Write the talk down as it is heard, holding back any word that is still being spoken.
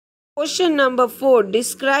Question number 4.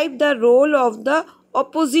 Describe the role of the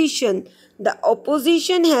opposition. The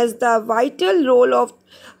opposition has the vital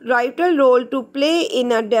role to play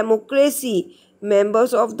in a democracy.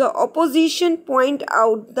 Members of the opposition point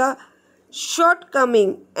out the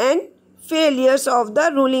shortcomings and failures of the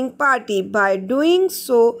ruling party. By doing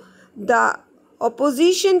so, the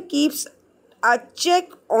opposition keeps a check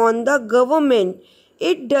on the government.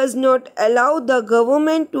 It does not allow the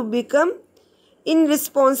government to become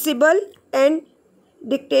irresponsible and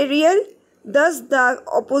dictatorial. Thus, the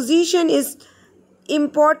opposition is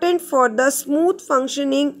important for the smooth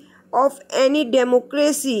functioning of any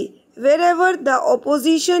democracy. Wherever the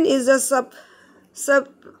opposition is a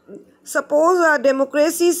suppose a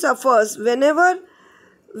democracy suffers. Wherever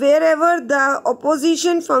the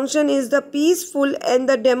opposition function is the peaceful and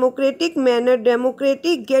the democratic manner,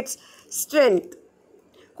 democracy gets strength.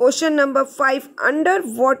 Question number 5. Under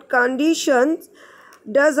what conditions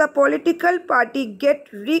does a political party get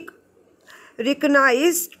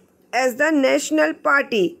recognized as the national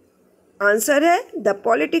party? Answer है, the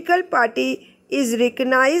political party is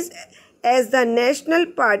recognized as the national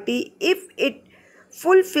party if it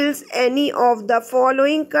fulfills any of the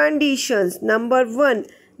following conditions. Number 1.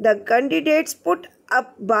 The candidates put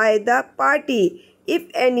up by the party, if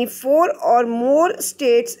any 4 or more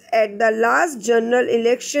states at the last general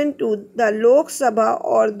election to the Lok Sabha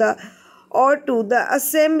or to the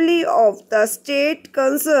Assembly of the State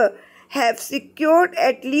Council have secured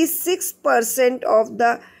at least 6% of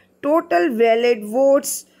the total valid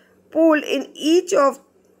votes pooled in each of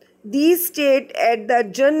these states at the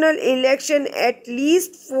general election. At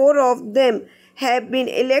least 4 of them have been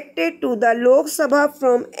elected to the Lok Sabha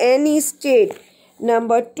from any state.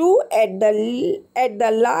 Number 2, at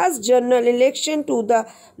the last general election to the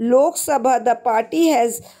Lok Sabha, the party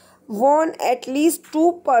has won at least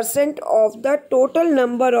 2% of the total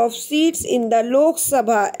number of seats in the Lok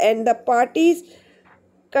Sabha, and the party's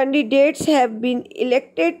candidates have been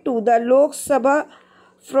elected to the Lok Sabha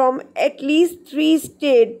from at least 3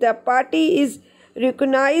 states. The party is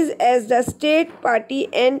recognized as the state party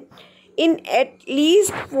and in at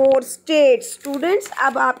least 4 states. Students,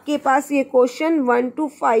 अब आपके पास ये question 1 to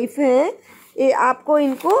 5 है. ये आपको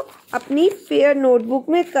इनको अपनी fair notebook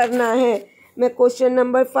में करना है. मैं क्वेश्चन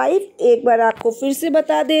नंबर 5 एक बार आपको फिर से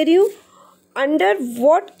बता दे रही हूँ. Under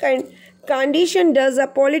what condition does a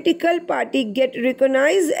political party get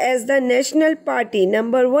recognized as the national party?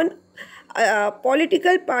 Number 1, a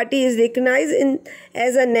political party is recognized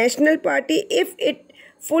as a national party if it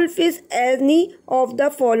fulfills any of the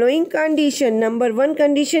following condition. Number 1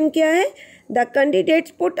 condition क्या है? The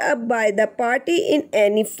candidates put up by the party in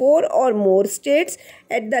any 4 or more states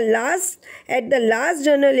at the last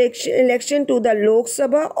general election to the Lok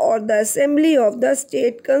Sabha or the Assembly of the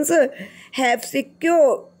State Council have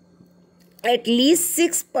secured at least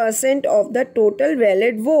 6% of the total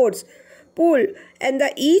valid votes pooled, and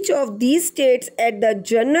each of these states at the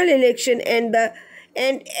general election and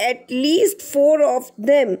at least 4 of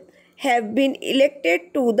them have been elected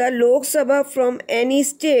to the Lok Sabha from any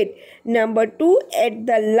state. Number 2, at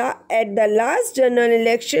the last general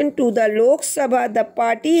election to the Lok Sabha, the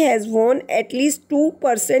party has won at least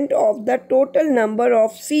 2% of the total number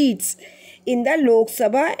of seats in the Lok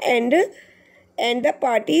Sabha, and the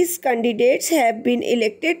party's candidates have been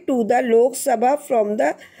elected to the Lok Sabha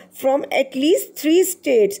from at least 3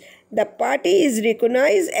 states. The party is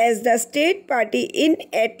recognized as the state party in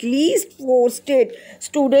at least 4 states.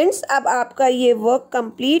 Students, अब आपका ये work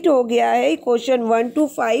complete हो गया है. Question 1 to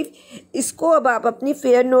 5 इसको अब आप अपनी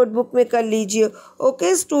फेयर नोटबुक में कर लीजिए.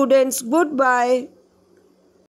 Okay students, good bye.